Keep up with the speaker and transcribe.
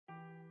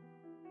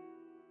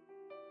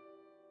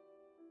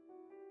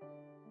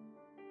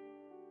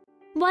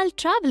While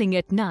traveling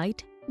at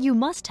night, you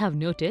must have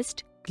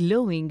noticed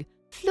glowing,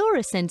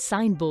 fluorescent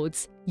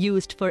signboards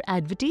used for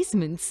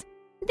advertisements.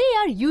 They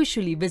are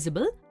usually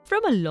visible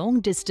from a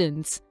long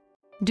distance.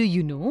 Do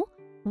you know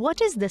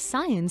what is the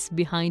science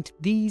behind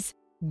these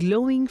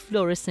glowing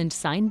fluorescent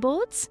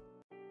signboards?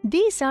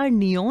 These are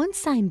neon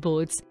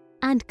signboards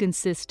and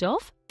consist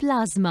of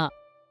plasma.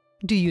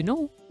 Do you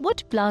know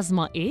what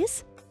plasma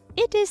is?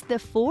 It is the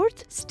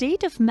fourth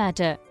state of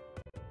matter.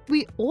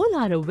 We all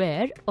are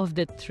aware of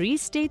the three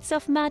states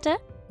of matter,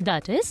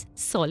 that is,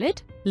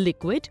 solid,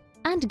 liquid,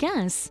 and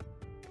gas.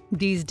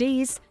 These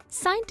days,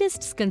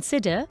 scientists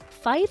consider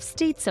 5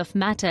 states of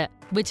matter,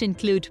 which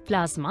include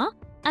plasma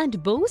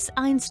and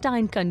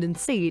Bose-Einstein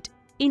condensate,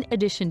 in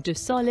addition to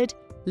solid,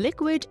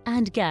 liquid,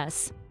 and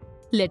gas.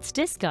 Let's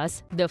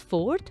discuss the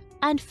 4th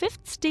and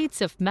 5th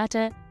states of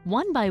matter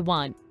one by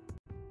one.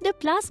 The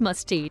plasma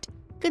state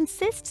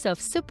consists of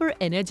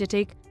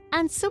superenergetic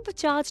and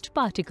supercharged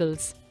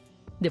particles.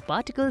 The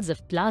particles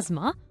of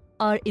plasma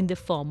are in the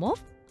form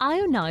of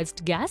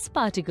ionized gas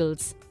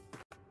particles.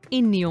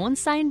 In neon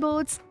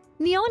signboards,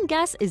 neon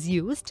gas is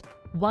used,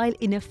 while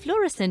in a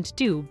fluorescent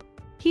tube,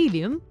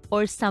 helium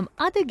or some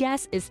other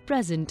gas is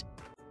present.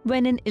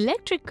 When an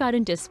electric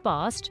current is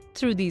passed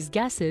through these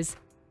gases,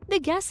 the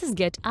gases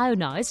get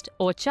ionized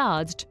or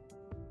charged.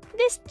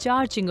 This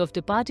charging of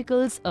the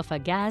particles of a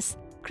gas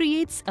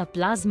creates a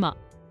plasma,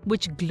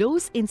 which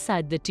glows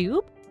inside the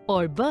tube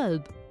or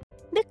bulb.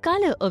 The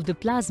color of the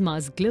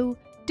plasma's glow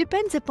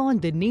depends upon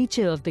the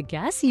nature of the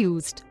gas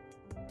used.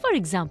 For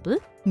example,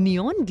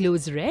 neon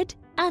glows red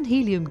and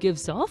helium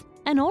gives off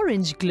an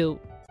orange glow.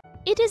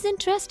 It is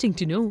interesting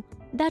to know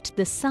that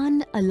the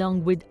sun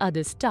along with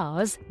other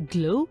stars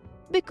glow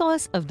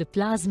because of the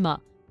plasma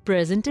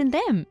present in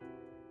them.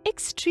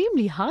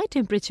 Extremely high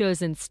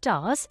temperatures in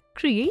stars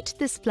create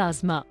this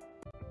plasma.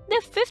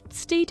 The 5th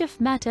state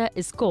of matter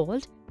is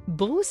called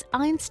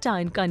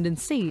Bose-Einstein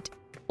condensate,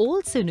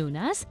 also known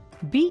as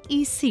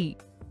BEC.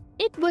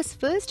 It was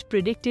first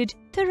predicted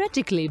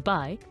theoretically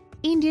by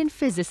Indian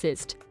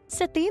physicist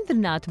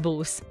Satyendranath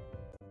Bose.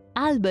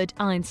 Albert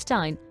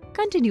Einstein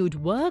continued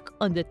work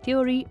on the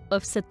theory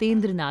of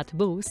Satyendranath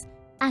Bose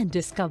and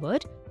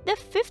discovered the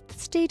 5th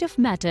state of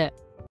matter.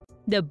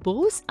 The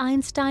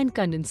Bose-Einstein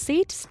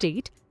condensate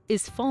state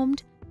is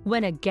formed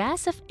when a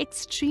gas of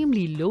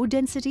extremely low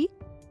density,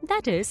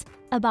 that is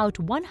about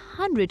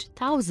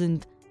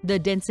 100,000th the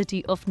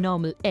density of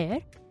normal air,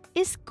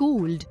 is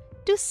cooled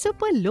to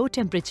super low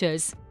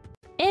temperatures.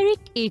 Eric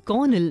A.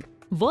 Connell,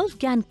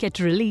 Wolfgang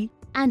Ketterle,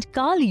 and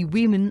Carly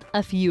Wieman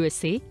of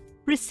USA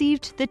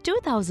received the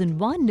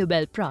 2001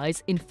 Nobel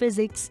Prize in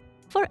Physics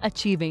for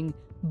achieving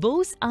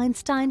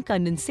Bose-Einstein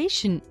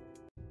condensation.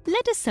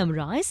 Let us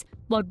summarize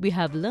what we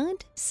have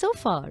learned so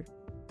far.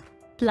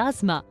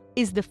 Plasma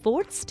is the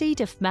 4th state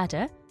of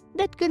matter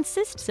that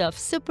consists of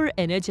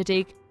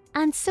superenergetic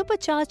and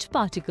supercharged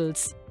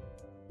particles.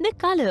 The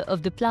color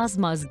of the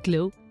plasma's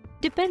glow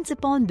depends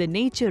upon the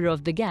nature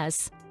of the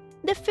gas.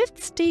 The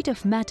 5th state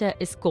of matter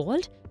is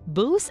called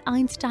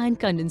Bose-Einstein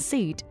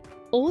condensate,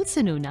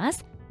 also known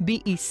as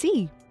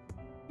BEC.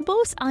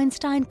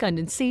 Bose-Einstein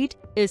condensate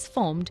is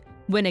formed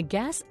when a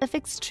gas of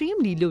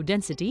extremely low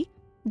density,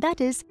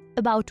 that is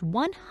about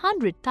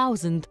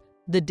 100,000th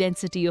the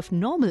density of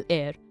normal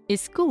air,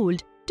 is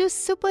cooled to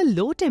super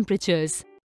low temperatures.